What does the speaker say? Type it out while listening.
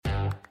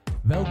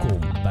Welkom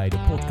bij de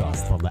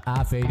podcast van de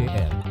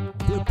AVDR,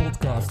 de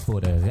podcast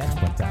voor de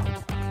rechtspraktijk.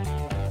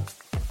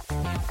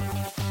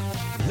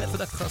 Met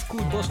vandaag gast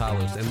Koert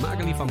Boshouwers en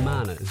Magali van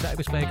Manen. Zij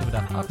bespreken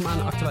vandaag 8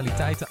 maanden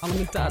actualiteiten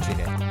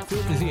alimentatierecht.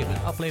 Veel plezier met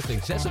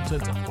aflevering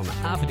 26 van de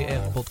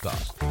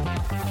AVDR-podcast.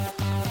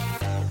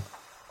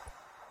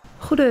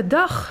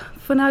 Goedendag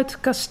vanuit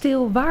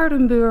Kasteel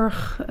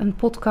Waardenburg, een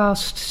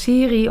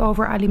podcastserie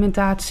over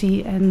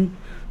alimentatie. En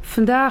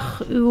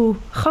vandaag uw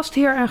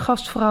gastheer en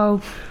gastvrouw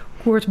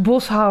Koert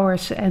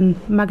Boshouwers en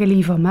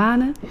Magali van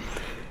Manen.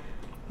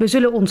 We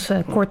zullen ons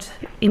kort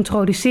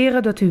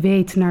introduceren, dat u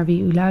weet naar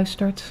wie u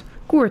luistert.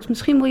 Koert,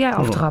 misschien wil jij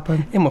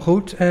aftrappen. Helemaal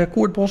goed.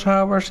 Koert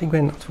Boshouwers, ik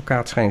ben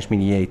advocaat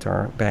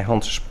scheidingsmediator bij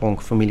Hanse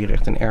Spronk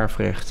Familierecht en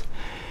Erfrecht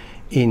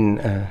in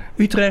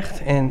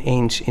Utrecht. En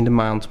eens in de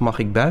maand mag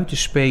ik buiten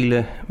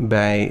spelen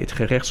bij het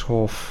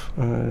gerechtshof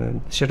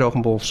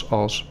Zertogenbosch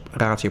als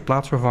raadsheer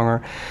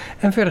plaatsvervanger.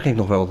 En verder geef ik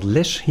nog wel wat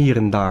les hier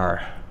en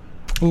daar.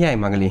 En jij,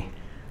 Magali?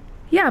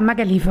 Ja,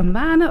 Magali van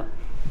Manen,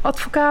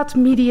 advocaat,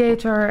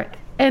 mediator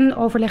en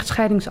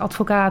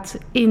overlegscheidingsadvocaat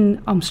in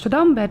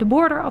Amsterdam bij de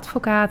Border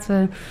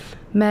Advocaten.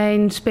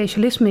 Mijn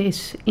specialisme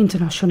is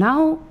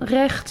internationaal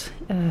recht,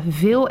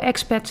 veel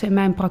expats in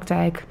mijn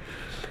praktijk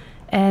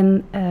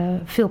en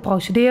veel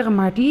procederen,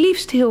 maar het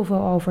liefst heel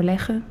veel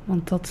overleggen,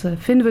 want dat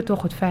vinden we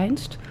toch het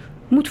fijnst.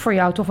 Moet voor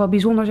jou toch wel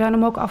bijzonder zijn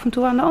om ook af en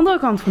toe aan de andere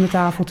kant van de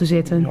tafel te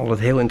zitten. Altijd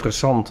heel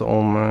interessant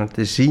om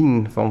te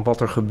zien van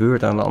wat er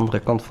gebeurt aan de andere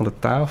kant van de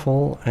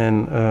tafel.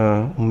 En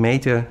om mee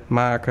te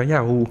maken,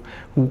 ja,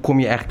 hoe kom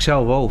je eigenlijk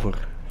zelf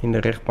over in de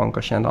rechtbank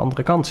als je aan de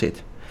andere kant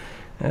zit.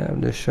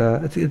 Dus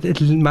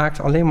het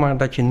maakt alleen maar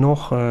dat je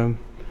nog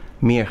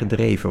meer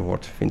gedreven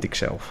wordt, vind ik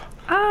zelf.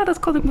 Ah, dat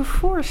kan ik me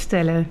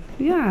voorstellen,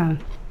 ja.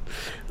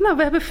 Nou,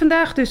 we hebben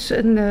vandaag dus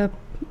een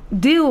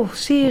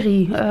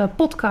deelserie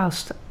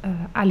podcast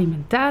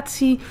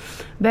alimentatie.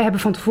 Wij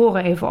hebben van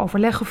tevoren even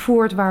overleg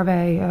gevoerd waar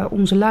wij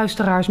onze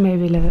luisteraars mee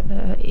willen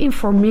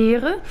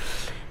informeren.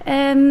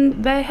 En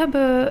wij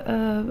hebben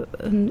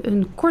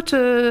een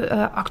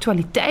korte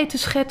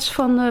actualiteitenschets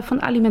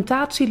van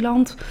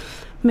alimentatieland.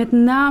 Met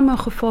name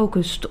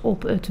gefocust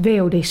op het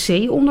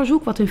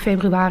WODC-onderzoek, wat in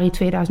februari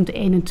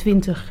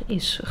 2021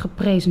 is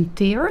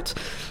gepresenteerd.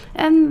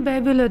 En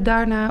wij willen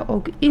daarna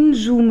ook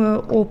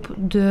inzoomen op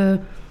de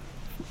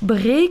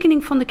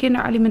berekening van de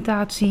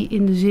kinderalimentatie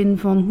in de zin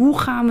van hoe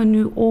gaan we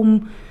nu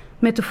om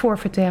met de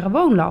forfaitaire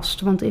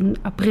woonlast. Want in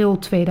april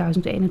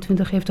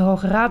 2021 heeft de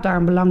Hoge Raad daar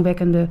een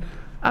belangwekkende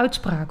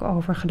uitspraak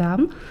over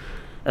gedaan.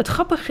 Het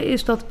grappige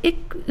is dat ik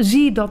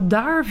zie dat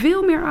daar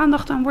veel meer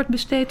aandacht aan wordt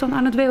besteed dan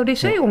aan het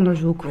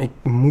WODC-onderzoek. Ik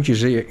moet je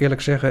zeer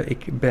eerlijk zeggen,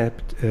 ik heb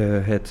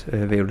het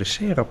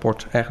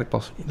WODC-rapport eigenlijk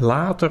pas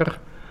later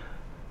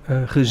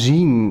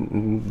gezien.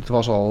 Het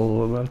was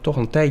al toch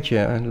een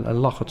tijdje,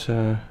 lag het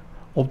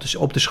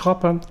op de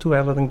schappen.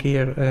 Terwijl er een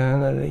keer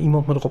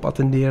iemand me erop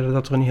attendeerde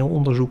dat er een heel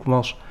onderzoek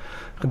was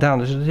gedaan.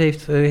 Dus het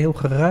heeft heel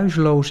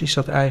geruisloos is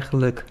dat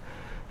eigenlijk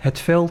het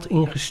veld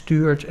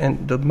ingestuurd. En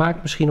dat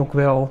maakt misschien ook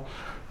wel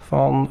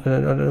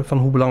van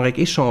hoe belangrijk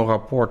is zo'n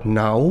rapport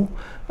nou,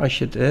 als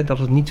je dat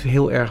het niet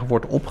heel erg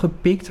wordt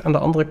opgepikt. Aan de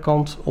andere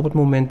kant, op het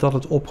moment dat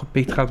het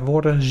opgepikt gaat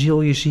worden,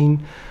 zul je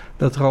zien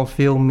dat er al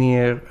veel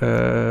meer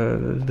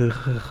de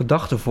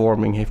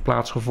gedachtenvorming heeft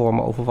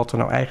plaatsgevonden over wat er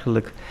nou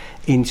eigenlijk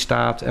in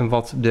staat en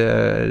wat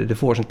de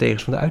voor's en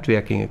tegens van de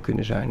uitwerkingen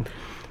kunnen zijn.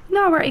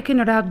 Nou, waar ik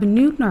inderdaad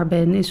benieuwd naar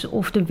ben, is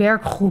of de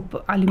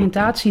werkgroep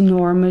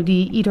alimentatienormen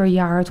die ieder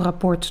jaar het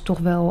rapport toch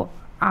wel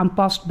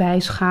aanpast,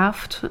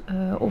 bijschaaft,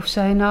 of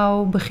zij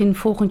nou begin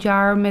volgend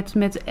jaar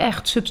met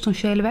echt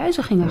substantiële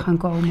wijzigingen gaan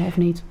komen of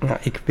niet? Nou,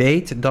 ik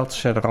weet dat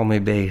ze er al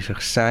mee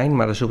bezig zijn,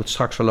 maar daar zullen we het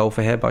straks wel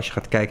over hebben als je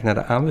gaat kijken naar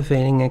de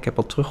aanbevelingen. Ik heb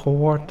al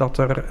teruggehoord dat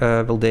er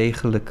wel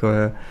degelijk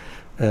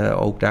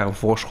ook daar een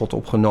voorschot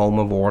op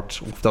genomen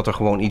wordt, of dat er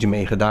gewoon iets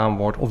mee gedaan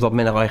wordt, of dat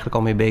men er eigenlijk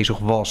al mee bezig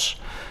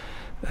was.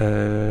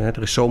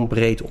 Er is zo'n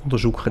breed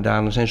onderzoek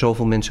gedaan. Er zijn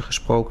zoveel mensen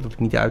gesproken dat ik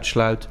niet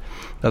uitsluit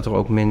dat er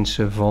ook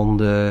mensen van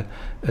de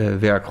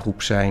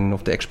werkgroep zijn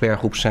of de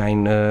expertgroep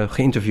zijn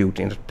geïnterviewd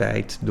in de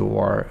tijd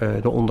door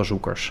de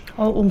onderzoekers.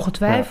 Oh,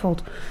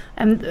 ongetwijfeld. Ja.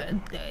 En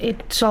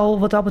het zal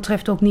wat dat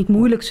betreft ook niet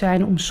moeilijk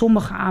zijn om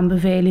sommige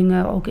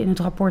aanbevelingen ook in het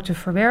rapport te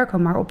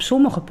verwerken. Maar op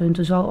sommige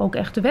punten zal ook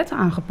echt de wet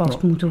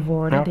aangepast moeten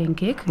worden, denk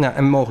ik. Ja,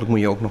 en mogelijk moet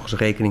je ook nog eens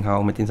rekening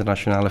houden met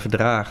internationale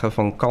verdragen.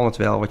 Van kan het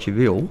wel wat je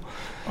wil?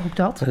 Ook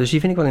dat. Dus die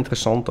vind ik wel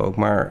interessant ook.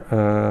 Maar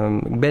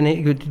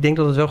ik denk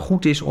dat het wel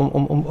goed is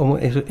om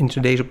in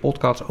deze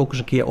podcast ook eens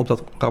een keer op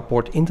dat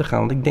rapport in te gaan.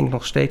 Want ik denk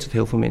nog steeds dat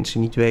heel veel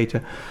mensen niet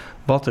weten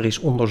wat er is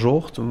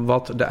onderzocht,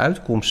 wat de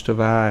uitkomsten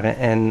waren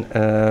en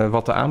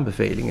wat de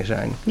aanbevelingen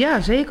zijn.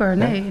 Ja, zeker.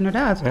 Nee,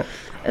 inderdaad. Ja.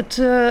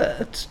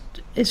 Het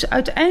is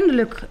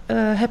uiteindelijk,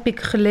 heb ik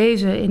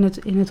gelezen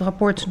in het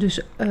rapport,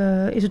 dus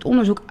is het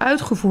onderzoek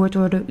uitgevoerd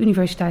door de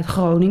Universiteit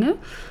Groningen.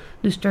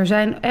 Dus er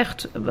zijn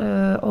echt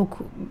ook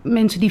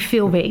mensen die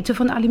veel weten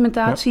van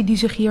alimentatie, die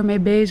zich hiermee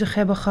bezig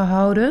hebben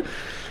gehouden.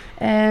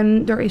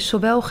 En er is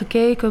zowel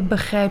gekeken,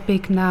 begrijp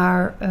ik,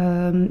 naar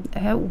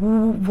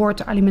hoe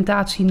wordt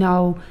alimentatie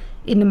nou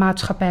in de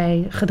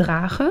maatschappij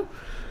gedragen.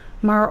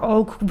 Maar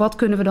ook wat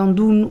kunnen we dan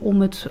doen om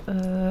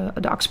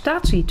de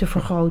acceptatie te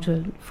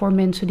vergroten voor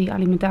mensen die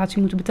alimentatie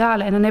moeten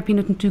betalen. En dan heb je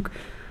het natuurlijk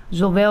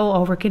zowel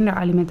over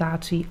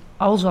kinderalimentatie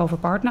als over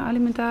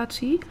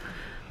partneralimentatie.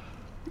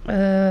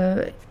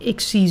 Ik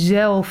zie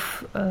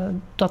zelf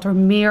dat er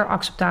meer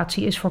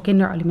acceptatie is voor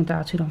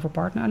kinderalimentatie dan voor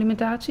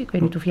partneralimentatie. Ik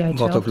weet niet of jij het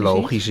zelf ziet. Wat ook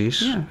logisch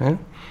is. Ja. Hè?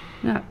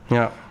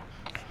 Ja.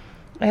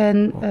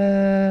 En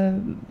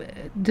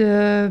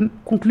de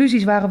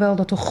conclusies waren wel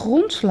dat de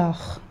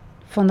grondslag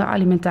van de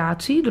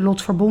alimentatie, de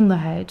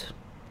lotsverbondenheid,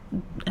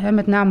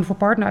 met name voor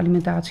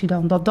partneralimentatie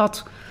dan,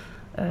 dat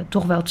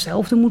toch wel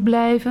hetzelfde moet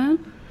blijven.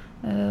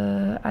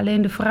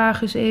 Alleen de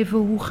vraag is even,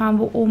 hoe gaan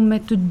we om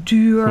met de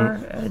duur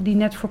die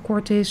net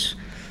verkort is?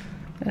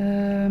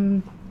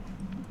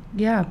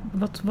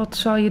 Wat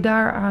zou je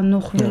daaraan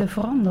nog willen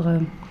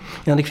veranderen?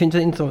 Ja, en ik vind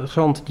het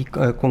interessant, die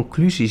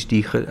conclusies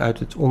die uit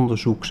het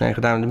onderzoek zijn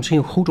gedaan. Misschien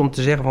ook goed om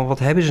te zeggen van wat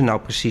hebben ze nou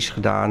precies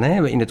gedaan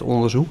in het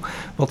onderzoek?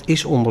 Wat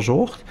is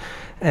onderzocht?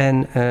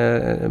 En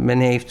men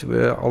heeft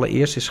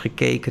allereerst eens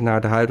gekeken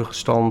naar de huidige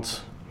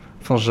stand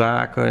van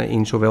zaken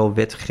in zowel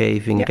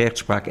wetgeving,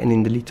 rechtspraak en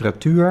in de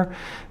literatuur.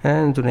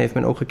 En toen heeft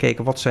men ook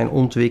gekeken wat zijn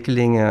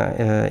ontwikkelingen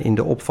in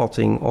de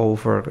opvatting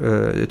over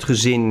het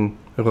gezin,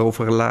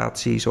 over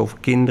relaties, over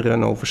kinderen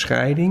en over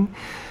scheiding.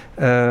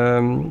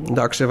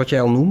 Wat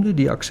jij al noemde,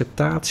 die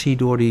acceptatie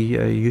door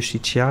die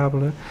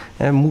justitiabelen.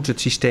 Moet het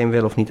systeem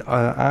wel of niet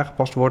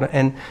aangepast worden?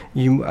 En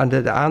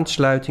de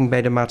aansluiting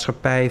bij de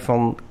maatschappij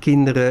van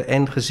kinderen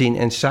en gezin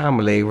en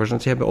samenlevers.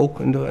 Want ze hebben ook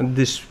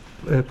de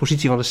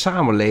positie van de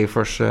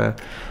samenlevers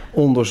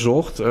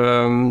onderzocht.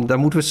 Daar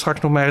moeten we het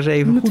straks nog maar eens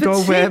even goed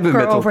over hebben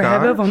met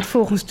elkaar. Want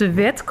volgens de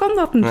wet kan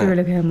dat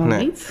natuurlijk helemaal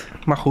niet.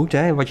 Maar goed,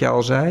 wat jij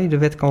al zei, de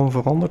wet kan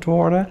veranderd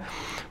worden.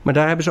 Maar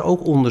daar hebben ze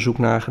ook onderzoek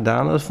naar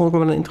gedaan. Dat vond ik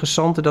wel een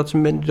interessante,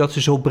 dat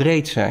ze zo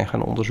breed zijn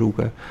gaan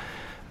onderzoeken.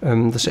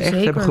 Dat ze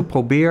echt hebben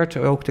geprobeerd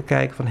ook te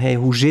kijken van,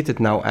 hoe zit het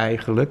nou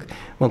eigenlijk?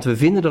 Want we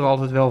vinden er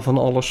altijd wel van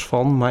alles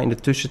van, maar in de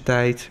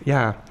tussentijd,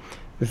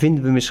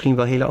 vinden we misschien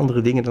wel hele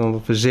andere dingen dan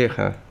wat we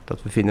zeggen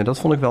dat we vinden. Dat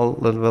vond ik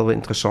wel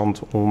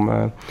interessant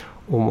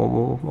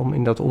om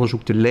in dat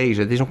onderzoek te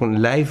lezen. Het is ook een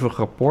lijvig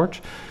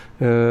rapport,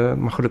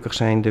 maar gelukkig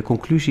zijn de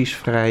conclusies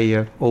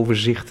vrij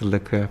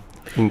overzichtelijk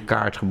in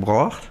kaart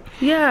gebracht.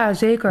 Ja,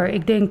 zeker.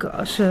 Ik denk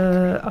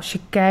als je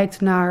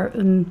kijkt naar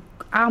een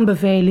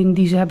aanbeveling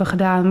die ze hebben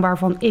gedaan,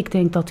 waarvan ik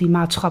denk dat die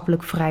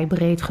maatschappelijk vrij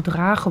breed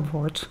gedragen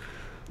wordt,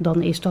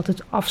 dan is dat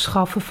het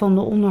afschaffen van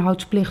de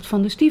onderhoudsplicht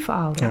van de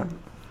stiefouder.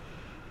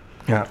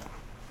 Ja,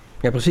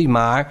 precies.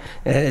 Maar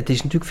het is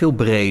natuurlijk veel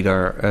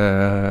breder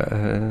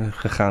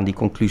gegaan, die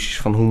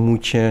conclusies van hoe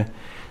moet je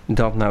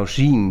dat nou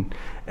zien.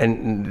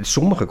 En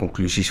sommige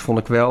conclusies vond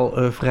ik wel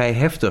vrij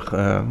heftig,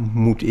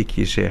 moet ik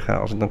je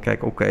zeggen. Als ik dan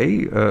kijk,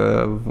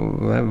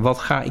 wat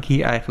ga ik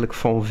hier eigenlijk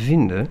van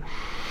vinden?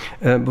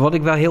 Wat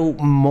ik wel heel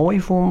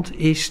mooi vond,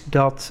 is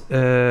dat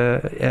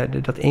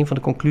een van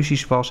de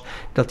conclusies was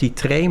dat die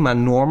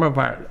trema-normen,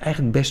 waar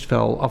eigenlijk best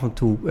wel af en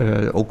toe,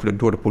 ook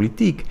door de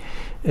politiek,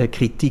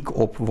 kritiek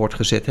op wordt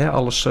gezet.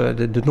 Alles,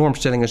 de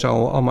normstellingen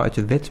zouden allemaal uit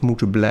de wet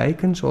moeten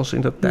blijken, zoals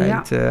in dat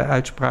tijd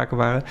uitspraken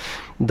waren.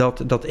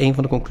 Dat een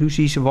van de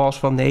conclusies was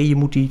van nee, je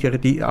moet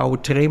die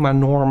oude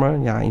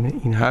trema-normen,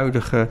 in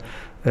huidige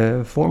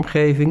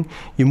vormgeving,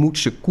 je moet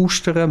ze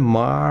koesteren,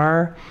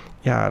 maar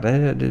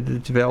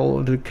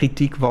terwijl de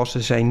kritiek was,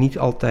 ze zijn niet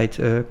altijd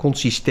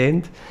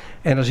consistent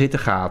en er zitten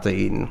gaten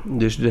in.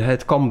 Dus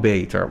het kan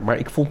beter. Maar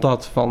ik vond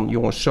dat van,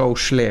 jongens, zo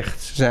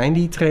slecht zijn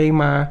die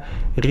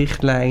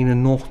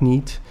trema-richtlijnen nog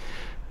niet.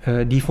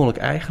 Die vond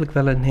ik eigenlijk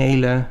wel een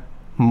hele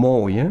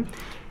mooie.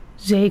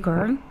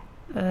 Zeker.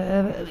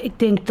 Ik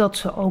denk dat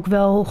ze ook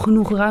wel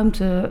genoeg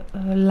ruimte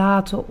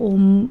laten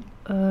om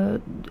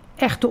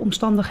echt de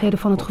omstandigheden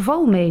van het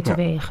geval mee te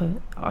wegen.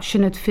 Als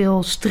je het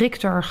veel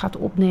strikter gaat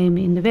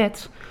opnemen in de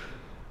wet,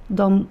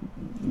 dan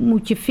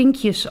moet je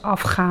vinkjes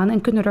afgaan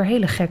en kunnen er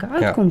hele gekke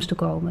uitkomsten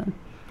komen.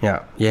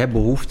 Ja, je hebt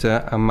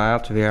behoefte aan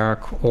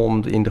maatwerk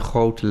om in de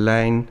grote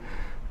lijn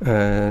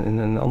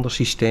een ander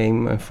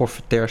systeem, een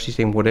forfaitair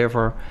systeem,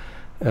 whatever,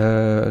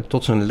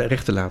 tot zijn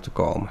recht te laten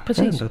komen.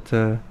 Precies.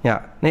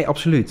 Nee,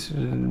 absoluut.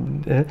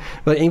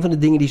 Maar een van de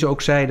dingen die ze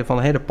ook zeiden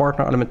van de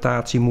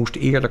partneralimentatie moest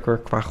eerlijker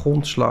qua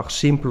grondslag,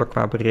 simpeler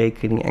qua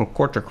berekening en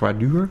korter qua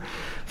duur.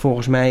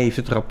 Volgens mij heeft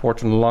het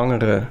rapport een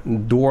langere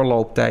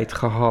doorlooptijd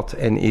gehad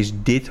en is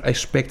dit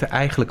aspect er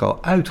eigenlijk al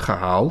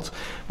uitgehaald.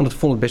 Want ik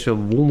vond het best wel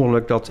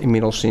wonderlijk dat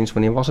inmiddels sinds,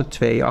 wanneer was het,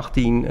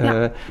 2018,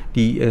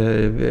 die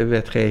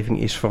wetgeving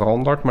is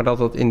veranderd. Maar dat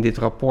het in dit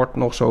rapport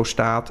nog zo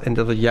staat en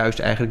dat het juist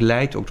eigenlijk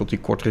leidt ook tot die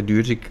kortere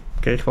duur. Dus ik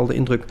kreeg wel de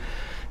indruk,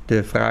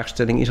 de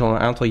vraagstelling is al een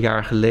aantal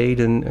jaar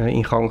geleden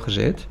in gang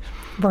gezet.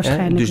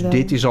 Waarschijnlijk dus wel.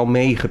 dit is al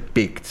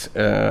meegepikt.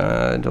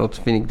 Dat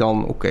vind ik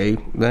dan oké.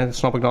 Dat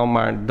snap ik dan,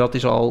 maar dat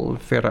is al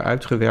verder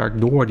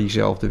uitgewerkt door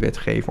diezelfde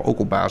wetgever. Ook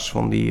op basis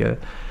van die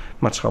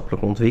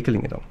maatschappelijke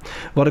ontwikkelingen dan.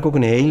 Wat ik ook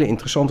een hele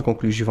interessante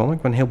conclusie vond.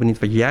 Ik ben heel benieuwd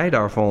wat jij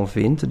daarvan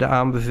vindt. De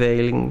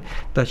aanbeveling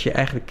dat je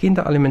eigenlijk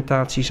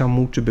kinderalimentatie zou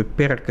moeten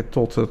beperken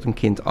tot dat een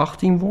kind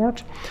 18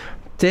 wordt.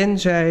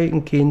 tenzij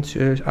een kind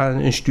aan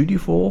een studie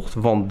volgt,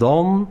 want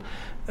dan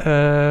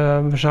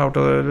zou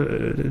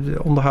de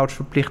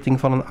onderhoudsverplichting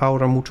van een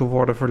ouder moeten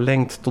worden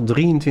verlengd tot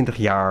 23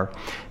 jaar.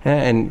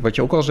 En wat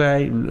je ook al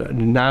zei,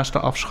 naast de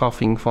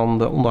afschaffing van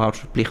de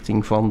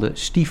onderhoudsverplichting van de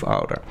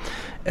stiefouder.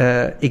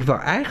 Ik wil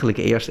eigenlijk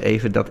eerst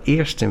even dat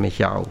eerste met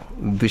jou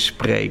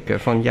bespreken.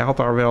 Van, jij had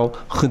daar wel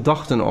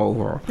gedachten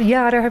over.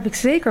 Ja, daar heb ik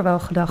zeker wel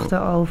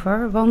gedachten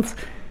over. Want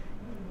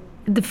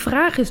de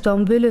vraag is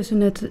dan, willen ze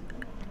het,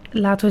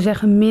 laten we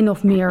zeggen, min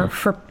of meer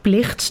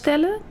verplicht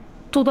stellen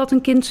totdat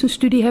een kind zijn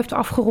studie heeft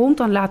afgerond?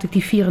 Dan laat ik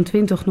die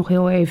 24 nog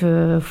heel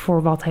even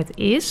voor wat het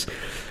is.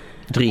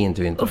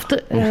 23.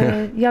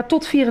 Ja,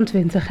 tot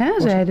 24, hè,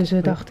 zeiden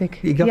ze, dacht ik.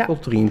 Ik dacht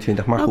tot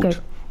 23, maar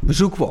goed.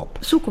 Zoeken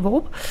we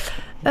op.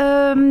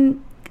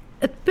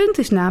 Het punt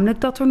is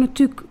namelijk dat er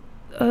natuurlijk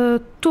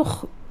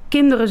toch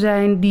kinderen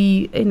zijn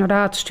die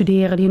inderdaad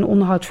studeren, die een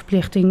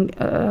onderhoudsverplichting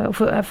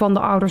van de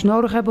ouders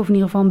nodig hebben, of in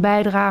ieder geval een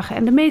bijdrage.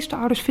 En de meeste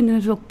ouders vinden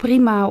het ook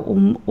prima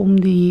om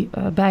die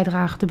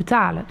bijdrage te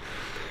betalen.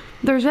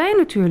 Er zijn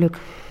natuurlijk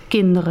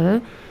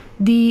kinderen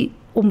die,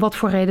 om wat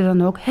voor reden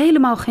dan ook,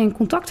 helemaal geen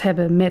contact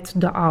hebben met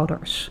de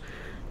ouders.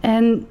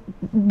 En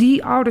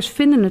die ouders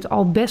vinden het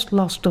al best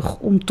lastig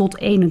om tot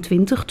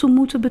 21 te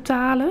moeten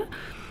betalen.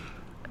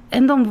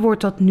 En dan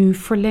wordt dat nu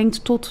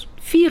verlengd tot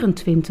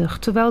 24.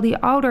 Terwijl die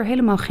ouder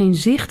helemaal geen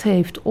zicht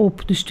heeft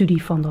op de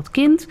studie van dat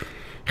kind.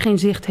 Geen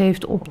zicht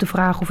heeft op de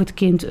vraag of het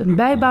kind een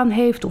bijbaan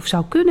heeft of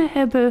zou kunnen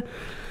hebben.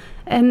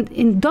 En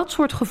in dat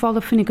soort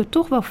gevallen vind ik het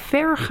toch wel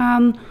ver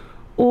gaan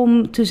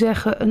om te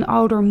zeggen, een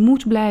ouder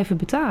moet blijven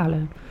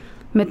betalen.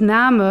 Met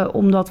name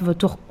omdat we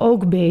toch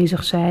ook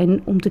bezig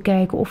zijn om te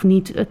kijken of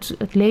niet het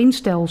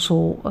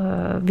leenstelsel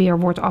weer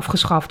wordt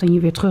afgeschaft en je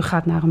weer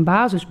teruggaat naar een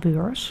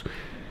basisbeurs.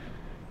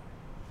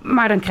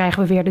 Maar dan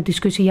krijgen we weer de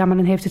discussie, ja, maar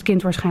dan heeft het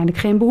kind waarschijnlijk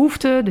geen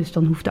behoefte, dus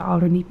dan hoeft de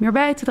ouder niet meer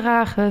bij te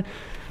dragen.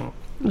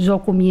 Zo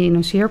kom je in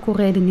een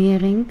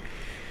cirkelredenering.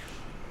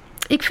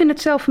 Ik vind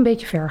het zelf een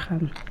beetje ver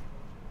gaan.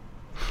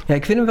 Ja,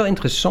 ik vind hem wel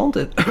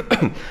interessant.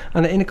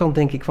 Aan de ene kant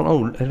denk ik van,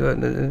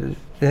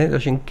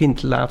 als je een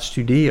kind laat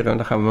studeren,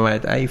 dan gaan we maar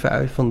het even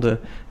uit van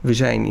we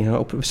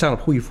staan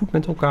op goede voet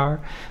met elkaar.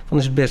 Dan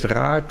is het best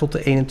raar tot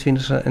de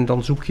 21e en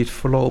dan zoek je het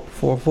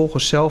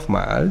vervolgens zelf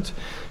maar uit.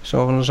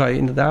 Zo, dan zou je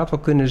inderdaad wel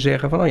kunnen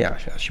zeggen van,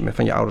 als je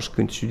van je ouders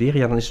kunt studeren,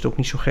 ja, dan is het ook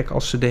niet zo gek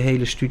als ze de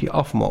hele studie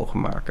af mogen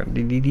maken.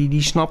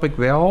 Die snap ik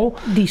wel.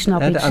 Die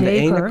snap ik aan zeker.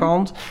 De ene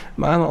kant.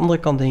 Maar aan de andere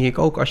kant denk ik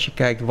ook, als je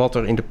kijkt wat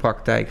er in de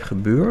praktijk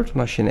gebeurt, en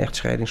als je een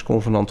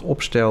echtscheidingsconvenant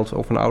opstelt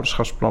of een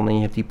ouderschapsplan en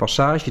je hebt die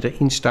passage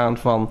erin staan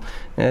van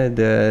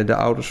de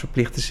ouders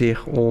verplichten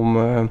zich om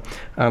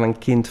aan een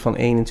kind van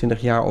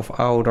 21 jaar of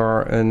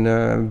ouder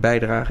een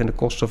bijdrage in de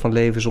kosten van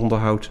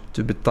levensonderhoud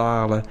te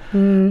betalen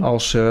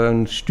als ze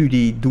een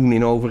studie doen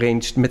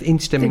met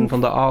instemming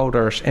van de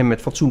ouders en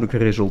met fatsoenlijke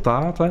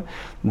resultaten,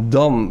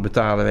 dan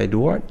betalen wij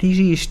door. Die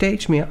zie je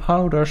steeds meer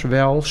ouders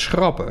wel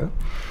schrappen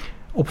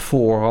op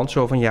voorhand.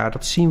 Zo van, ja,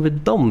 dat zien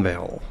we dan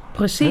wel.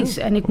 Precies.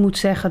 En ik moet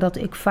zeggen dat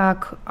ik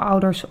vaak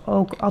ouders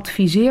ook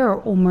adviseer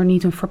om er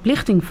niet een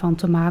verplichting van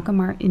te maken,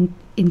 maar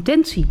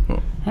intentie.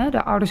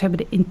 De ouders hebben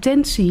de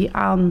intentie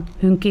aan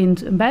hun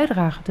kind een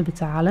bijdrage te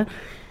betalen.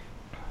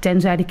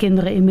 Tenzij de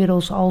kinderen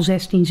inmiddels al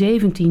 16,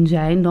 17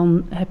 zijn,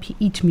 dan heb je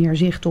iets meer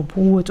zicht op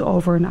hoe het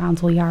over een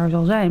aantal jaar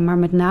zal zijn. Maar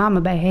met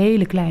name bij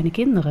hele kleine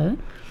kinderen,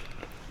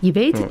 je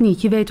weet het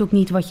niet. Je weet ook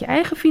niet wat je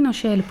eigen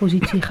financiële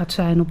positie gaat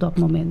zijn op dat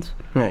moment.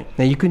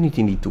 Nee, je kunt niet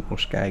in die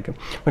toekomst kijken.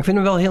 Maar ik vind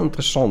het wel heel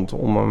interessant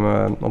om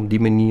hem op die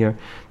manier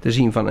te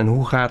zien van, en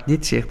hoe gaat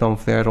dit zich dan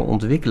verder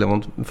ontwikkelen?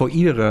 Want voor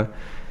iedere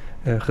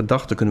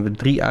gedachte kunnen we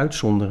 3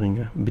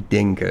 uitzonderingen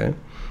bedenken.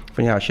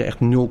 Van ja, als je echt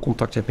 0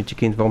 contact hebt met je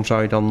kind, waarom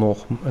zou je dan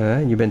nog...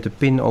 je bent de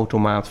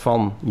pinautomaat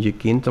van je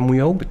kind, dan moet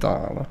je ook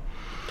betalen.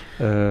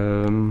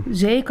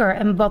 Zeker.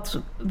 En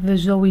wat we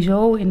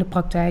sowieso in de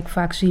praktijk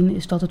vaak zien,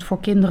 is dat het voor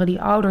kinderen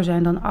die ouder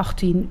zijn dan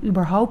 18...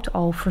 überhaupt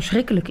al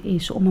verschrikkelijk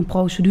is om een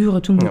procedure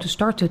te moeten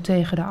starten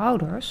tegen de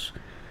ouders.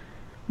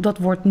 Dat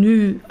wordt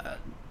nu,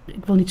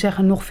 ik wil niet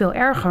zeggen nog veel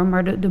erger,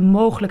 maar de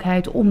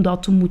mogelijkheid om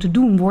dat te moeten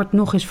doen wordt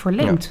nog eens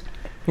verlengd.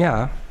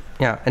 Ja,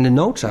 en de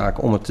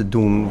noodzaak om het te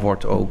doen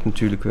wordt ook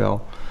natuurlijk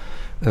wel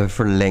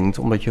verlengd.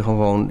 Omdat je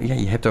gewoon,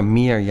 je hebt er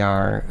meer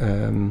jaar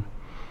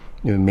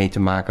mee te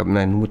maken.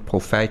 Men noemt het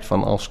profijt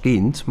van als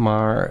kind.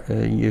 Maar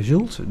je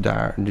zult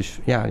daar dus,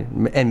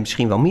 en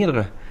misschien wel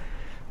meerdere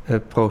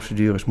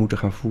procedures moeten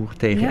gaan voeren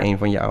tegen een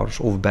van je ouders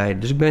of beide.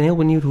 Dus ik ben heel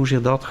benieuwd hoe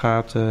zich dat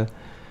gaat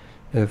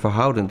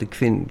verhouden. Ik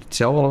vind het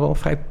zelf wel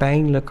vrij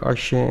pijnlijk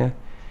als je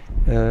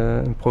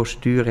een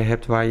procedure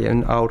hebt waar je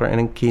een ouder en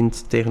een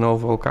kind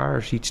tegenover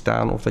elkaar ziet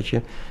staan, of dat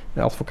je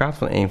de advocaat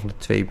van een van de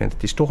twee bent.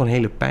 Het is toch een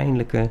hele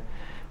pijnlijke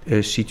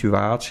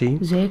situatie.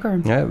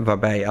 Zeker.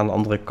 Waarbij aan de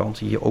andere kant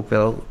je ook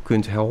wel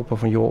kunt helpen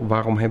van, joh,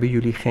 waarom hebben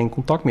jullie geen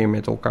contact meer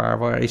met elkaar?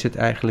 Waar is het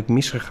eigenlijk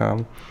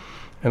misgegaan?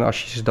 En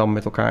als je ze dan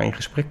met elkaar in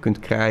gesprek kunt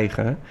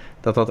krijgen,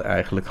 dat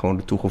eigenlijk gewoon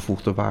de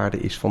toegevoegde waarde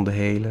is van de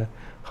hele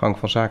gang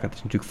van zaken. Het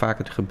is natuurlijk vaak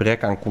het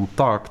gebrek aan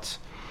contact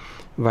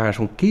waar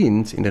zo'n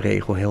kind in de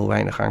regel heel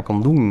weinig aan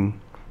kan doen.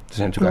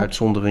 zijn natuurlijk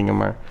uitzonderingen,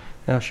 maar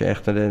als je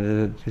echt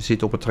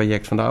zit op het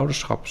traject van de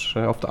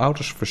of de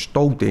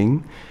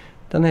oudersverstoting,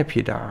 dan heb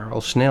je daar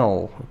al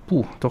snel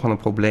toch wel een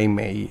probleem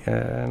mee.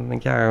 Dan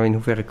denk ik, in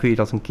hoeverre kun je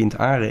dat een kind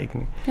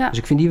aanrekenen? Ja. Dus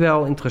ik vind die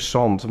wel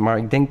interessant, maar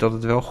ik denk dat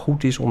het wel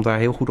goed is om daar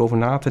heel goed over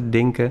na te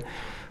denken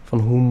van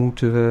hoe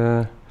moeten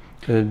we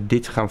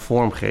dit gaan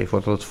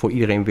vormgeven, dat het voor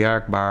iedereen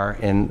werkbaar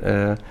en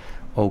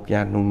ook,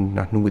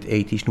 noem het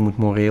ethisch, noem het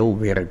moreel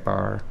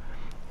werkbaar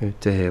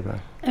te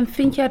hebben. En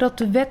vind jij dat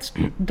de wet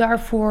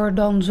daarvoor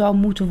dan zou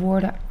moeten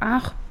worden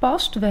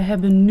aangepast? We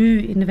hebben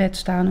nu in de wet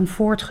staan een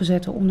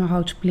voortgezette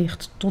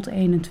onderhoudsplicht tot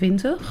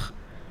 21.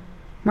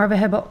 Maar we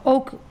hebben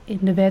ook in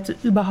de wet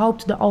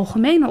überhaupt de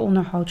algemene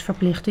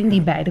onderhoudsverplichting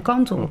die beide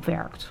kanten op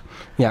werkt.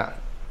 Ja,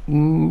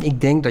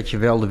 ik denk dat je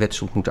wel de wet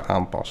zult moeten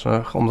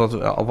aanpassen.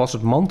 Omdat, al was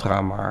het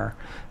mantra maar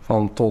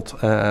van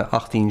tot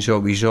 18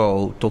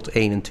 sowieso, tot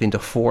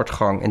 21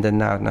 voortgang en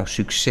daarna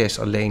succes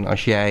alleen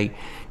als jij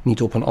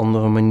niet op een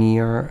andere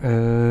manier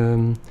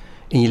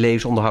in je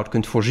levensonderhoud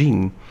kunt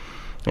voorzien.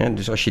 Ja,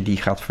 dus als je die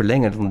gaat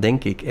verlengen, dan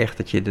denk ik echt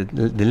dat je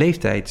de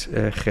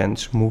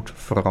leeftijdsgrens moet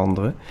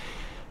veranderen.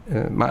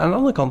 Maar aan de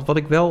andere kant, wat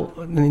ik wel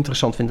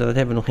interessant vind, en dat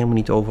hebben we nog helemaal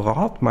niet over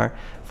gehad, maar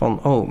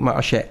maar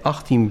als jij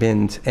 18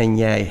 bent en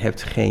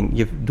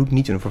je doet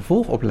niet een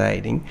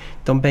vervolgopleiding,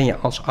 dan ben je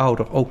als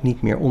ouder ook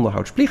niet meer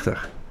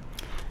onderhoudsplichtig.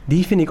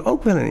 Die vind ik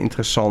ook wel een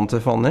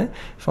interessante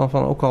van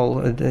ook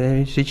al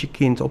zit je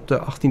kind op de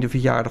 18e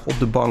verjaardag op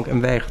de bank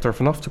en weigert er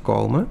vanaf te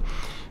komen,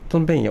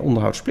 dan ben je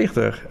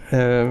onderhoudsplichtig.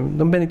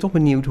 Dan ben ik toch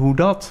benieuwd hoe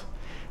dat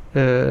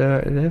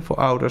voor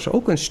ouders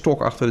ook een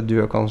stok achter de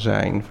deur kan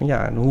zijn.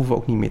 Dan hoeven we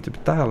ook niet meer te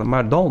betalen.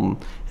 Maar dan,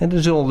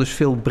 er zal dus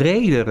veel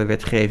bredere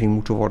wetgeving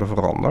moeten worden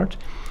veranderd.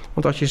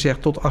 Want als je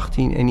zegt tot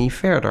 18 en niet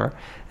verder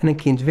en een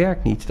kind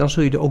werkt niet, dan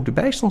zul je ook de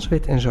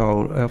bijstandswet en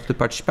zo, of de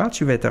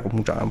participatiewet daarop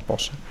moeten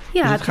aanpassen.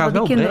 Ja, dus het gaat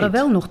die kinderen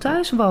wel nog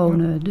thuis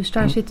wonen. Ja. Dus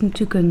daar zit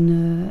natuurlijk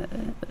een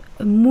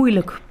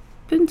moeilijk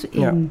punt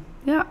in.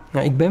 Ja.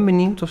 Ik ben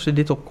benieuwd of ze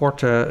dit op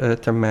korte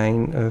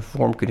termijn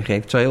vorm kunnen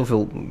geven. Het zal heel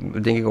veel,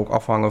 denk ik, ook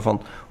afhangen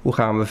van hoe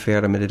gaan we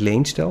verder met het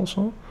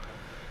leenstelsel.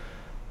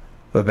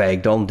 Waarbij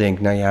ik dan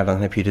denk,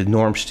 dan heb je de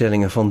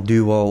normstellingen van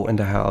DUO en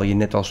daar haal je,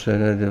 net als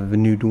we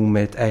nu doen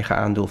met het eigen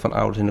aandeel van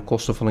ouders en de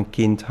kosten van een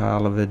kind,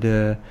 halen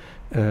we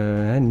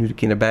nu de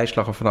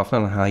kinderbijslag er vanaf.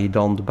 Dan haal je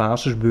dan de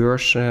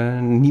basisbeurs,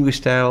 nieuwe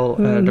stijl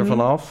ervan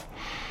af.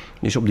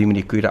 Dus op die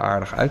manier kun je er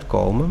aardig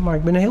uitkomen. Maar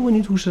ik ben heel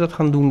benieuwd hoe ze dat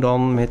gaan doen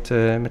dan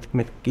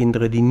met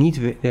kinderen die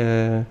niet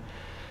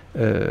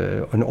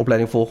een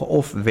opleiding volgen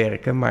of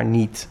werken, maar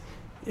niet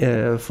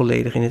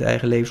volledig in het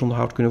eigen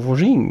levensonderhoud kunnen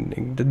voorzien.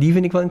 Die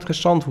vind ik wel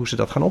interessant hoe ze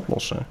dat gaan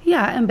oplossen.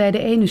 Ja, en bij de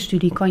ene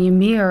studie kan je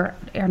meer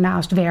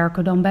ernaast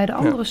werken dan bij de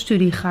andere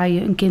studie. Ga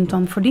je een kind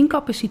dan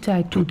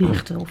verdiencapaciteit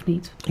toedichten of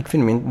niet? Ik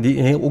vind hem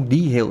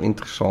die heel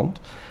interessant.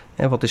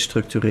 En wat is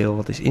structureel,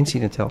 wat is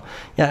incidenteel?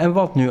 Ja, en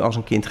wat nu als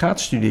een kind gaat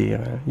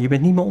studeren? Je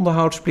bent niet meer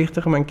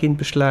onderhoudsplichtig, maar een kind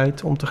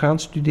besluit om te gaan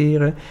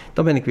studeren.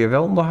 Dan ben ik weer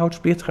wel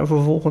onderhoudsplichtig en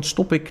vervolgens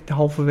stop ik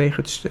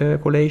halverwege het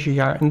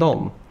collegejaar en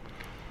dan?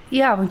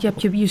 Ja, want je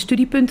hebt je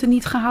studiepunten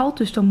niet gehaald,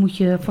 dus dan moet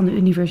je van de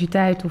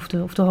universiteit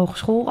of de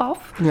hogeschool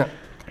af. Ja.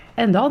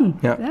 En dan?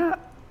 Ja.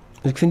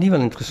 Dus ik vind die wel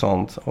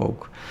interessant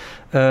ook.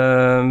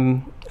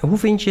 Hoe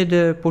vind je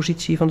de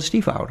positie van de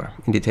stiefouder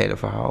in dit hele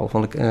verhaal?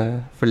 Van de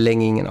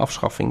verlenging en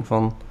afschaffing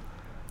van...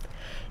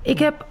 Ik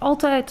heb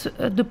altijd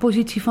de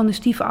positie van de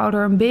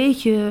stiefouder een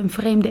beetje een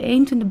vreemde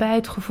eend in de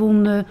bijt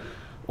gevonden.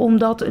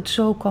 Omdat het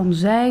zo kan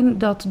zijn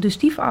dat de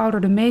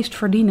stiefouder de meest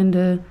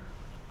verdienende,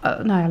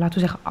 laten we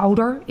zeggen,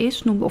 ouder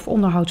is. Of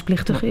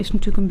onderhoudsplichtige is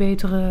natuurlijk een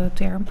betere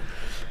term.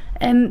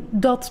 En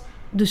dat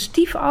de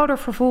stiefouder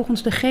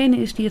vervolgens degene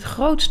is die het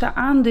grootste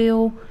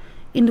aandeel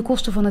in de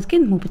kosten van het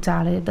kind moet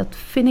betalen. Dat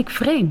vind ik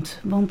vreemd.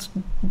 Want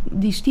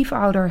die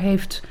stiefouder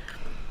heeft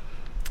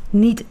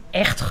niet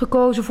echt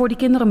gekozen voor die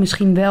kinderen.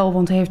 Misschien wel,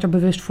 want hij heeft er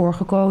bewust voor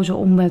gekozen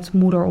om met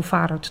moeder of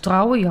vader te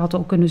trouwen. Je had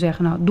ook kunnen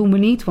zeggen, doen we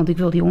niet, want ik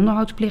wil die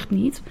onderhoudsplicht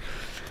niet.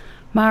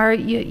 Maar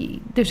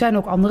er zijn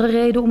ook andere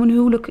redenen om een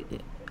huwelijk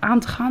aan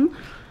te gaan.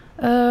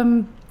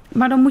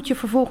 Maar dan moet je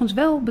vervolgens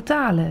wel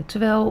betalen.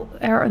 Terwijl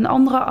er een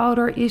andere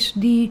ouder is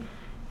die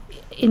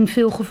in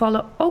veel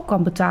gevallen ook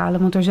kan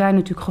betalen. Want er zijn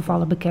natuurlijk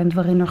gevallen bekend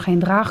waarin er geen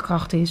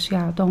draagkracht is.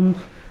 Ja, dan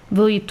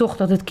wil je toch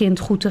dat het kind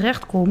goed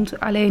terechtkomt.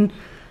 Alleen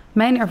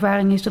mijn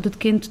ervaring is dat het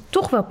kind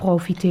toch wel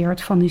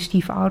profiteert van die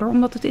stiefouder,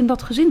 omdat het in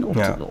dat gezin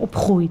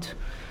opgroeit.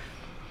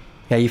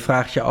 Ja, je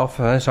vraagt je af,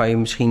 zou je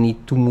misschien niet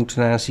toe moeten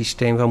naar een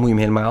systeem, wel moet je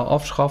hem helemaal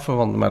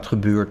afschaffen, maar het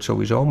gebeurt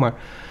sowieso. Maar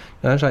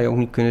dan zou je ook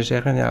niet kunnen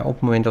zeggen, op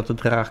het moment dat de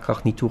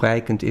draagkracht niet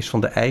toereikend is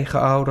van de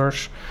eigen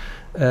ouders,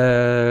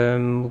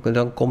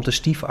 dan komt de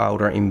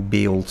stiefouder in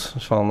beeld.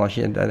 Dus van als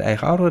je de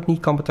eigen ouder het niet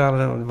kan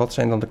betalen, wat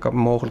zijn dan de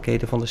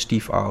mogelijkheden van de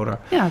stiefouder?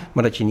 Ja.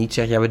 Maar dat je niet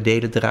zegt, we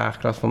delen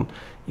draagkracht van.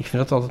 Ik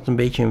vind dat altijd een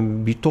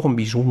beetje toch een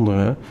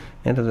bijzondere.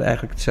 En dat is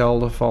eigenlijk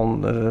hetzelfde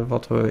van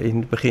wat we in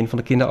het begin van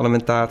de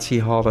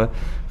kinderalimentatie hadden.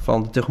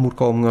 Van de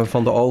tegemoetkomingen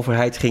van de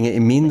overheid gingen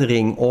in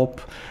mindering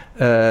op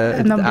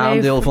het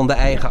aandeel van de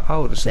eigen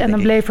ouders. En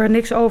dan bleef er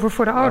niks over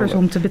voor de ouders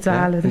om te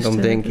betalen. Ja, en dan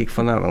denk ik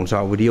van, dan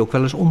zouden we die ook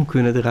wel eens om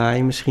kunnen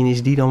draaien. Misschien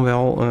is die dan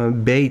wel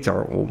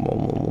beter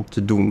om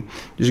te doen.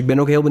 Dus ik ben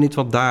ook heel benieuwd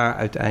wat daar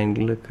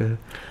uiteindelijk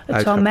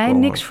het zal mij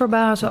niks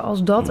verbazen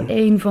als dat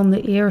een van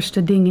de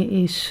eerste dingen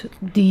is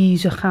die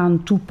ze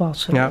gaan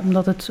toepassen. Ja.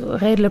 Omdat het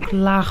redelijk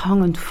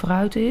laaghangend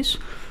fruit is.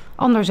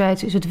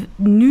 Anderzijds is het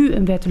nu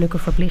een wettelijke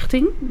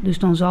verplichting. Dus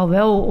dan zal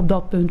wel op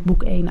dat punt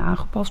boek 1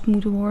 aangepast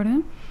moeten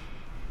worden.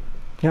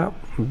 Ja,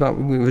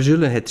 we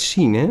zullen het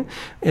zien.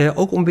 Hè?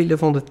 Ook omwille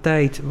van de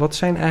tijd. Wat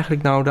zijn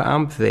eigenlijk nou de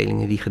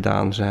aanbevelingen die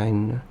gedaan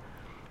zijn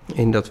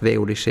in dat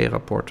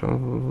WODC-rapport?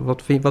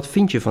 Wat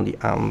vind je van die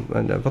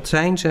wat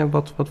zijn ze en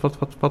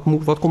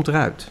wat komt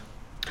eruit?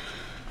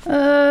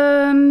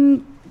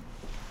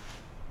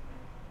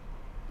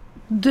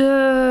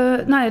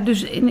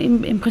 Dus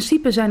in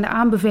principe zijn de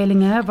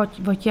aanbevelingen,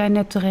 wat jij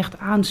net terecht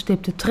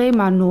aanstipte,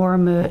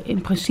 TREMA-normen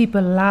in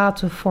principe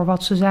laten voor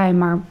wat ze zijn,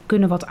 maar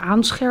kunnen wat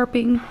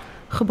aanscherping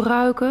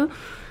gebruiken.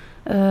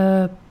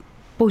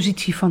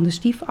 Positie van de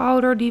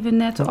stiefouder, die we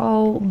net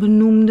al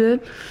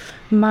benoemden.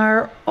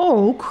 Maar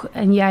ook,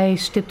 en jij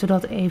stipte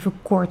dat even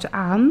kort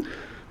aan,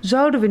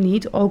 zouden we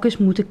niet ook eens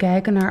moeten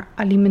kijken naar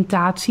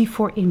alimentatie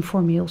voor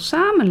informeel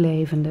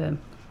samenlevenden?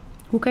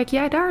 Hoe kijk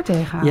jij daar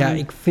tegenaan? Ja,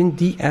 ik vind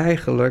die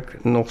eigenlijk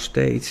nog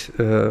steeds,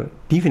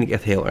 die vind ik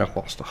echt heel erg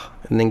lastig.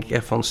 Dan denk ik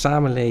echt van,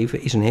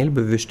 samenleven is een hele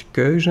bewuste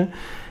keuze.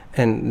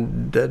 En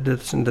dat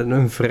is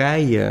een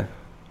vrije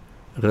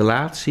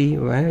relatie.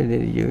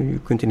 Je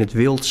kunt in het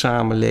wild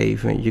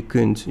samenleven. Je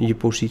kunt je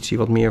positie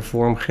wat meer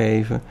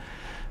vormgeven.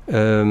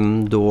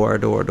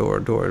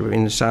 Door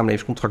in een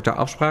samenlevingscontract daar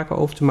afspraken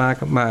over te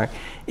maken. Maar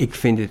ik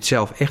vind het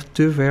zelf echt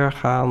te ver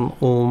gaan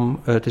om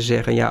te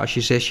zeggen, ja, als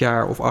je 6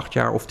 jaar of 8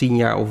 jaar of 10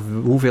 jaar of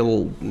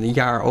hoeveel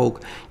jaar ook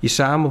je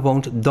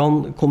samenwoont,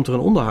 dan komt er een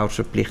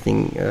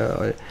onderhoudsverplichting.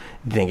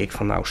 Denk ik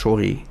van, nou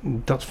sorry,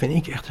 dat vind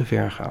ik echt te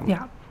ver gaan.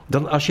 Ja.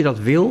 Dan, als je dat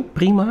wil,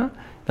 prima,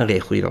 dan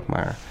regel je dat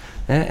maar.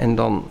 En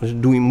dan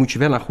moet je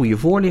wel een goede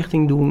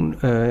voorlichting doen.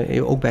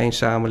 Ook bij een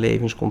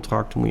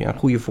samenlevingscontract moet je een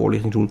goede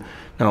voorlichting doen.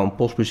 Nou, een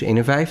Postbus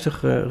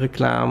 51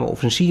 reclame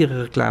of een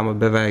sierenreclame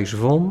bij wijze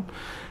van.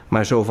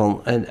 Maar zo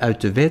van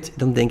uit de wet,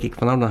 dan denk ik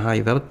van, nou, dan haal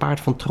je wel het paard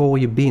van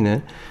Troje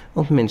binnen.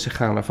 Want mensen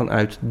gaan ervan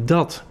uit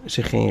dat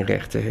ze geen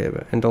rechten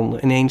hebben. En dan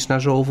ineens na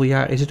zoveel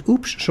jaar is het,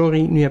 oeps,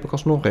 sorry, nu heb ik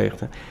alsnog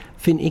rechten.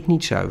 Vind ik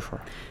niet zuiver.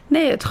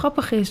 Nee, het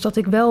grappige is dat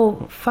ik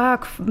wel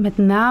vaak met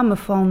name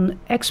van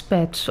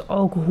expats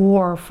ook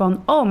hoor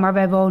van, oh, maar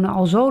wij wonen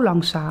al zo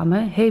lang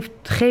samen,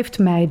 geeft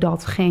mij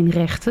dat geen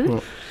rechten? Ja.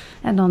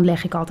 En dan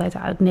leg ik altijd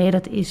uit, nee,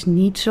 dat is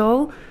niet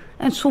zo.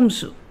 En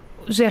soms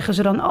zeggen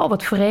ze dan, oh,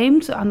 wat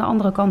vreemd. Aan de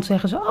andere kant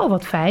zeggen ze, oh,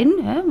 wat fijn.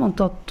 Hè?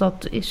 Want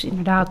dat is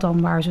inderdaad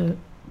dan waar ze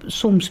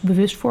soms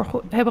bewust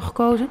voor hebben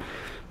gekozen.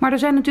 Maar er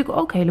zijn natuurlijk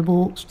ook een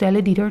heleboel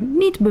stellen die er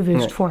niet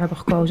bewust voor hebben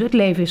gekozen. Het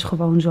leven is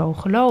gewoon zo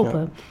gelopen.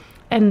 Ja.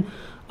 En,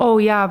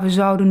 oh ja, we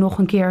zouden nog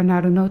een keer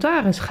naar de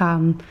notaris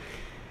gaan.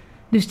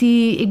 Dus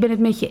ik ben het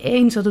met je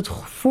eens dat het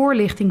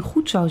voorlichting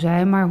goed zou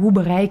zijn. Maar hoe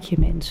bereik je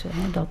mensen?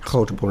 Hè?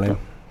 Grote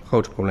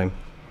probleem.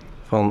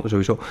 Van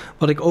sowieso.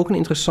 Wat ik ook een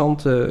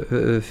interessante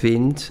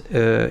vind,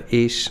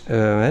 is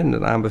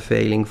een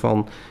aanbeveling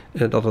van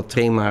dat het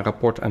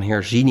TREMA-rapport aan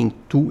herziening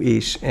toe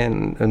is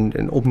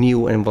en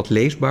opnieuw en wat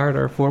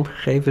leesbaarder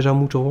vormgegeven zou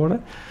moeten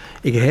worden.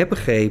 Ik heb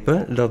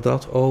begrepen dat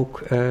dat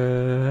ook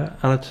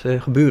aan het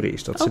gebeuren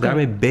is. Dat ze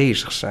daarmee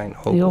bezig zijn.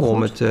 Ook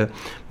om het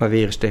maar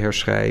weer eens te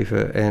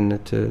herschrijven en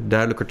het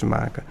duidelijker te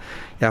maken.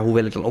 Ja,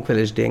 hoewel ik dan ook wel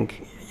eens denk,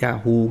 ja,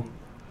 hoe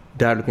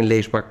duidelijk en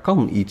leesbaar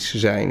kan iets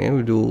zijn. Hè? Ik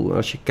bedoel,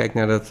 als je kijkt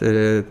naar dat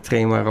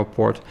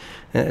TREMA-rapport,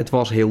 het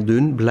was heel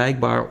dun,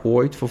 blijkbaar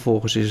ooit.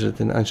 Vervolgens is het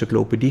een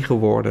encyclopedie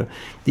geworden.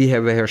 Die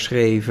hebben we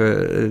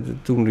herschreven.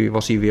 Toen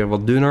was hij weer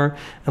wat dunner.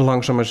 En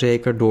langzaam maar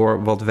zeker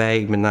door wat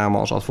wij met name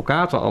als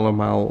advocaten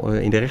allemaal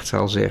in de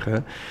rechtszaal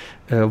zeggen,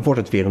 wordt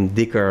het weer een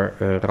dikker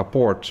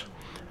rapport.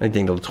 En ik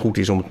denk dat het goed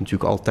is om het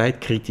natuurlijk altijd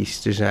kritisch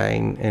te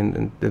zijn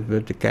en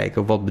te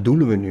kijken, wat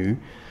bedoelen we nu?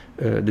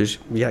 Dus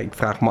ja, ik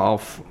vraag me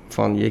af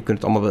van, je kunt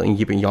het allemaal wel in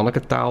Jip en Janneke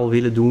taal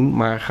willen doen,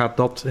 maar gaat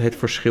dat het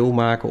verschil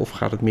maken of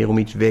gaat het meer om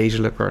iets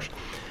wezenlijkers?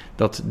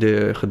 Dat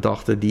de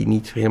gedachten die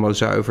niet helemaal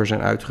zuiver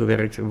zijn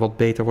uitgewerkt, wat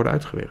beter worden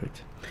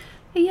uitgewerkt?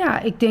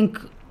 Ja, ik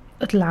denk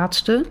het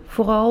laatste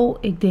vooral.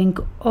 Ik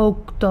denk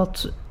ook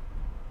dat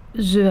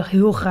ze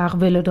heel graag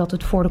willen dat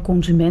het voor de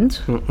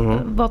consument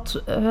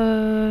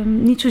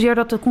niet zozeer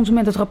dat de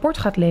consument het rapport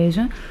gaat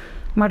lezen,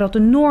 maar dat de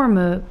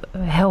normen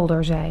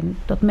helder zijn.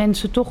 Dat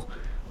mensen toch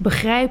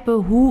begrijpen,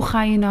 hoe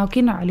ga je nou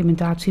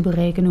kinderalimentatie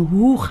berekenen?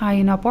 Hoe ga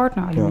je nou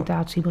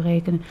partneralimentatie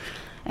berekenen?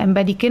 En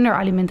bij die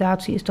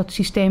kinderalimentatie is dat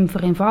systeem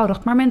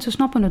vereenvoudigd. Maar mensen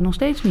snappen het nog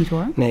steeds niet,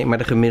 hoor. Nee, maar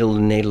de gemiddelde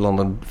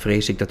Nederlander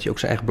vrees ik dat hij ook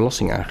zijn eigen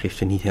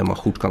belastingaangifte niet helemaal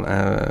goed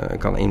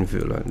kan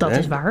invullen. Dat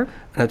is waar.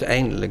 En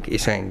uiteindelijk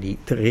zijn die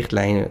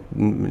richtlijnen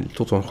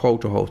tot een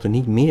grote hoogte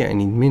niet meer en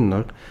niet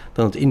minder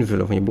dan het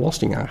invullen van je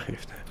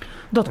belastingaangifte.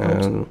 Dat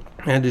klopt.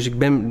 Dus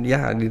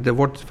er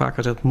wordt vaak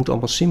gezegd, het moet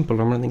allemaal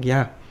simpeler. Maar dan denk ik,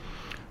 ja,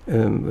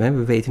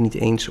 We weten niet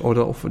eens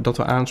of dat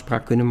we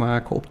aanspraak kunnen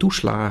maken op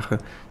toeslagen.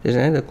 Dus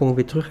dan komen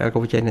we weer terug eigenlijk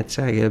op wat jij net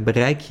zei.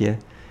 Bereik je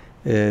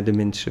de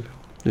mensen wel?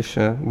 Dus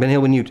ik ben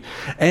heel benieuwd.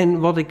 En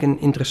wat ik een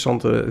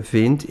interessante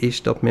vind,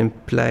 is dat men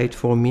pleit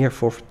voor een meer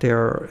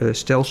forfaitair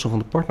stelsel van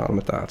de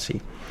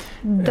partneralimentatie.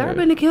 Daar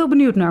ben ik heel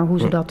benieuwd naar hoe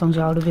ze dat dan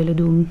zouden willen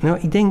doen. Nou,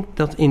 ik denk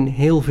dat in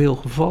heel veel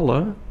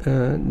gevallen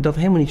dat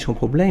helemaal niet zo'n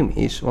probleem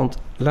is. Want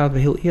laten we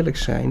heel eerlijk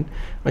zijn,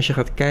 als je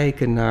gaat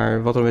kijken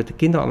naar wat er met de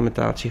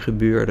kinderalimentatie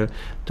gebeurde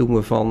toen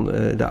we van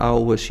de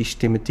oude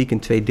systematiek in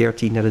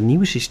 2013 naar de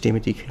nieuwe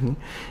systematiek gingen.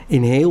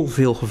 In heel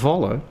veel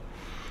gevallen,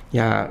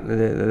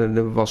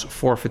 er was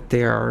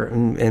forfaitair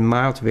en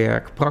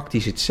maatwerk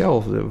praktisch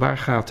hetzelfde. Waar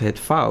gaat het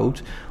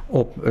fout?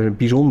 Op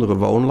bijzondere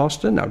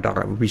woonlasten. Nou,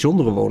 daar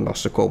bijzondere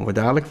woonlasten komen we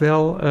dadelijk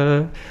wel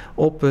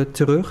op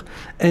terug.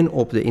 En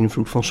op de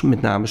invloed van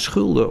met name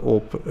schulden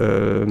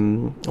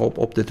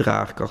op de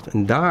draagkracht.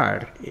 En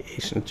daar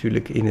is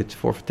natuurlijk in het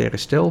forfaitaire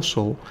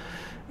stelsel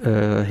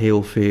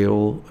heel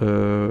veel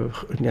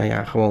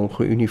gewoon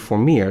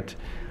geuniformeerd.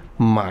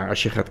 Maar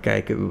als je gaat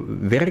kijken,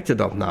 werkte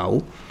dat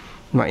nou?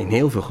 Maar in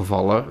heel veel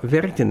gevallen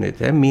werkte het.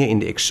 Hè? Meer in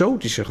de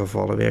exotische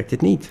gevallen werkt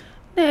het niet.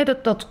 Nee,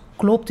 dat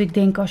klopt. Ik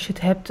denk als je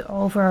het hebt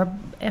over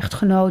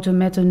echtgenoten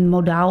met een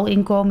modaal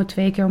inkomen,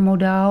 2 keer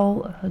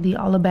modaal, die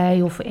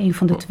allebei of een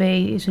van de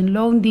 2 is in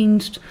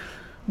loondienst,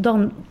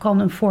 dan kan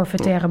een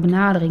forfaitaire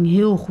benadering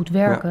heel goed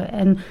werken. Ja.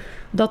 En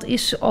dat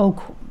is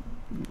ook,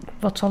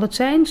 wat zal het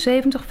zijn, 70-75%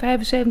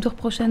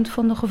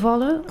 van de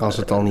gevallen. Als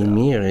het al niet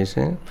meer is,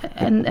 hè?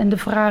 En de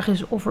vraag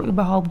is of er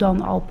überhaupt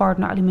dan al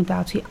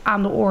partneralimentatie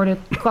aan de orde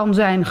kan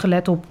zijn,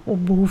 gelet op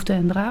behoefte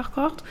en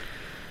draagkracht.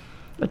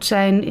 Het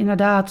zijn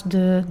inderdaad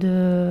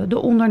de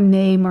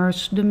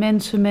ondernemers, de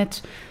mensen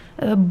met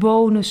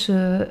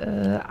bonussen,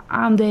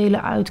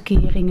 aandelen,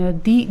 uitkeringen.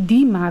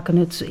 Die maken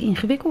het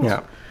ingewikkeld.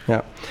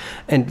 Ja,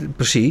 en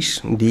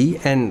precies die.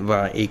 En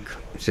waar ik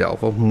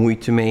zelf ook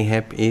moeite mee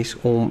heb, is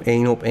om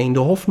 1 op 1 de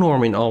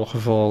hofnorm in alle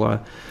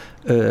gevallen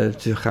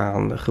te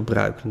gaan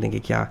gebruiken. Dan denk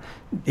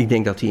ik,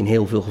 denk dat die in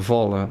heel veel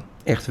gevallen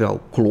echt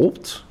wel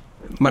klopt.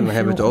 Maar dan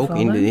hebben we het ook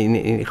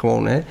in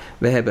gewoon, hè,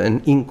 we hebben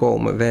een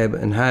inkomen, we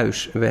hebben een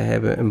huis, we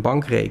hebben een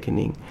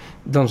bankrekening.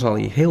 Dan zal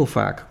die heel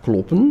vaak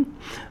kloppen.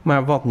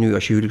 Maar wat nu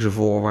als je huwelijkse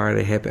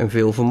voorwaarden hebt en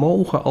veel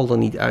vermogen al dan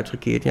niet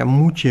uitgekeerd? Ja,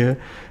 moet je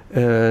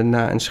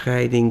na een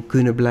scheiding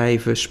kunnen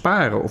blijven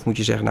sparen? Of moet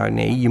je zeggen, nou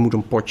nee, je moet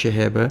een potje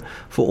hebben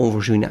voor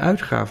onvoorziene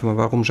uitgaven. Maar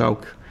waarom zou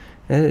ik...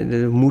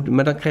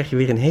 Maar dan krijg je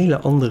weer een hele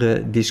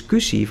andere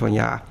discussie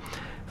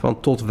van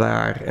tot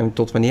waar en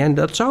tot wanneer. En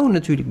dat zou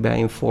natuurlijk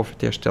bij een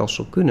forfaitair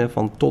stelsel kunnen.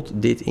 Van tot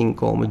dit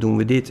inkomen doen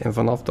we dit en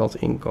vanaf dat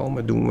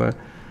inkomen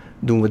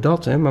doen we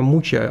dat. Hè. Maar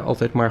moet je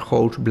altijd maar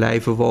groot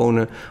blijven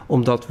wonen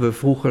omdat we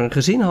vroeger een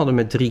gezin hadden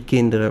met 3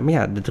 kinderen. Maar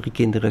ja, de 3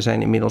 kinderen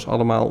zijn inmiddels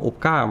allemaal op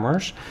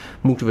kamers.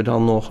 Moeten we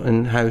dan nog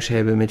een huis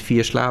hebben met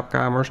 4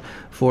 slaapkamers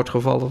voor het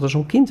geval dat er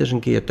zo'n kind eens een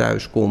keer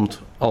thuis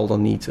komt. Al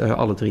dan niet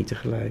alle 3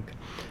 tegelijk.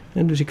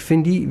 En dus ik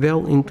vind die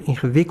wel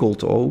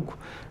ingewikkeld ook.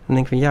 Dan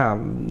denk ik van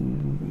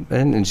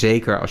en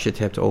zeker als je het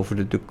hebt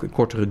over de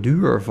kortere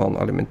duur van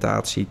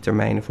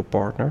alimentatietermijnen voor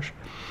partners,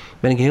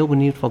 ben ik heel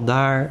benieuwd wat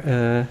daar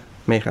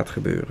mee gaat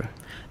gebeuren.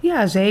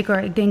 Ja,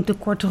 zeker. Ik denk de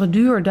kortere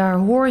duur, daar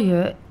hoor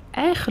je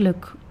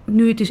eigenlijk,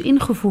 nu het is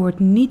ingevoerd,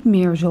 niet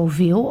meer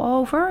zoveel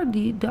over.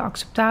 De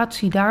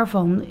acceptatie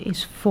daarvan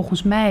is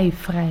volgens mij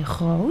vrij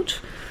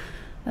groot.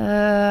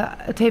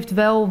 Het heeft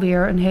wel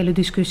weer een hele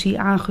discussie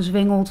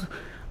aangezwengeld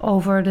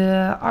over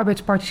de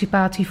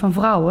arbeidsparticipatie van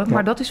vrouwen. Ja.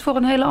 Maar dat is voor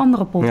een hele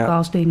andere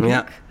podcast, denk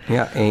ik.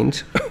 Ja,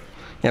 eens.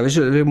 Ja,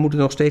 we moeten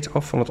nog steeds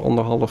af van het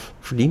 1,5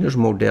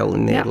 verdienersmodel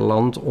in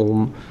Nederland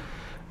om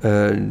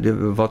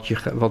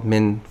wat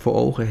men voor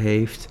ogen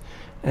heeft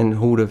en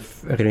hoe de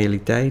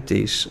realiteit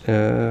is,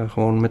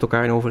 gewoon met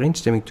elkaar in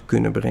overeenstemming te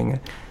kunnen brengen.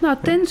 Nou,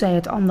 tenzij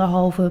het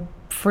 1,5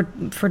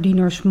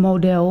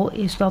 verdienersmodel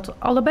is dat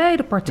allebei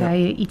de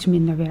partijen iets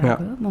minder werken.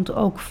 Ja. Want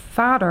ook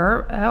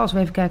vader, als we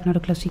even kijken naar de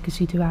klassieke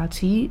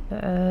situatie,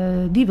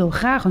 die wil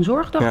graag een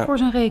zorgdag voor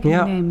zijn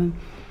rekening nemen.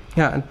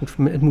 Ja,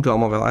 het moet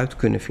allemaal wel uit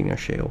kunnen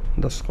financieel.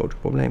 Dat is het grote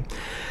probleem.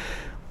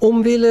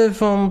 Omwille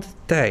van de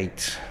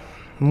tijd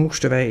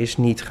moesten wij eens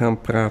niet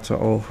gaan praten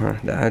over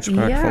de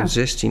uitspraak van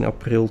 16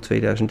 april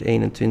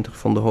 2021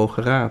 van de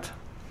Hoge Raad.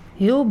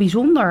 Heel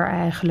bijzonder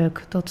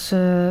eigenlijk, dat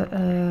ze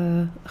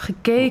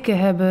gekeken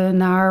hebben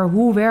naar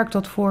hoe werkt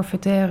dat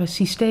forfaitaire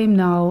systeem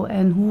nou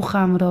en hoe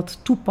gaan we dat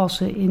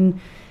toepassen in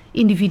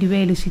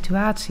individuele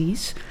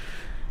situaties.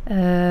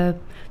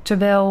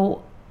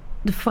 Terwijl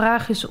de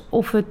vraag is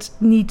of het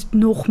niet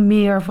nog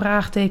meer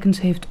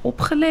vraagtekens heeft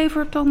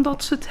opgeleverd dan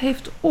dat ze het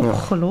heeft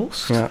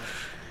opgelost.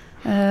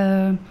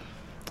 Ja.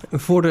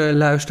 Voor de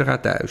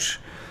luisteraar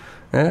thuis.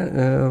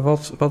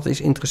 Wat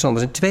is interessant? Er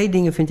zijn 2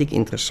 dingen vind ik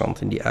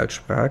interessant in die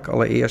uitspraak.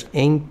 Allereerst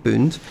 1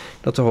 punt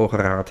dat de Hoge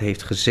Raad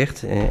heeft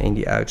gezegd in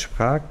die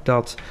uitspraak,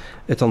 dat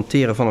het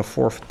hanteren van een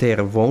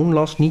forfaitaire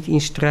woonlast niet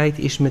in strijd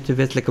is met de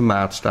wettelijke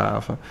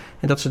maatstaven.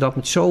 En dat ze dat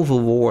met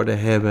zoveel woorden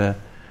hebben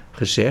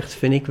gezegd,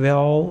 vind ik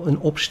wel een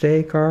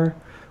opsteker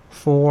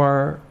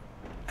voor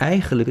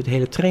eigenlijk het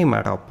hele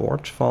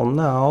Trema-rapport van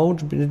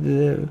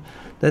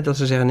dat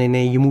ze zeggen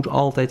nee, je moet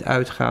altijd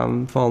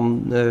uitgaan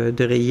van de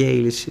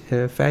reële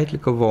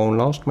feitelijke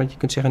woonlast. Maar je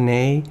kunt zeggen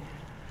nee,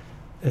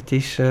 het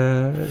is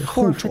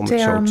goed om het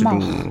zo te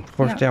doen.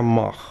 Forfaitair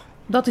mag.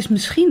 Dat is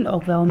misschien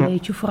ook wel een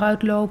beetje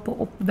vooruitlopen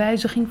op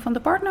wijziging van de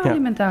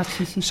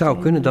partneralimentatie-systeem. Zou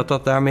kunnen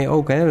dat daarmee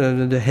ook,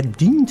 het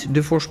dient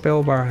de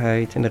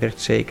voorspelbaarheid en de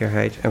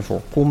rechtszekerheid en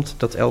voorkomt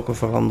dat elke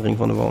verandering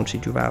van de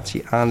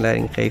woonsituatie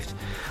aanleiding geeft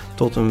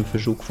tot een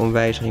verzoek van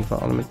wijziging van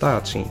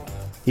alimentatie.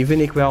 Die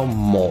vind ik wel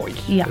mooi.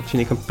 Ja. Dat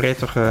vind ik een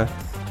prettige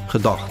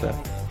gedachte.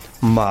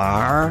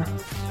 Maar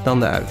dan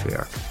de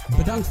uitwerking.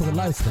 Bedankt voor het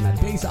luisteren naar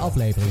deze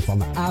aflevering van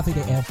de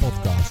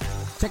AVDR-podcast.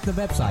 Check de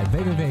website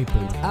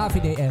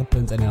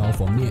www.avdr.nl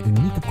voor meer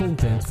unieke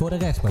content voor de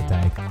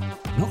rechtspraktijk.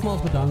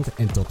 Nogmaals bedankt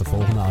en tot de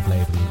volgende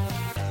aflevering.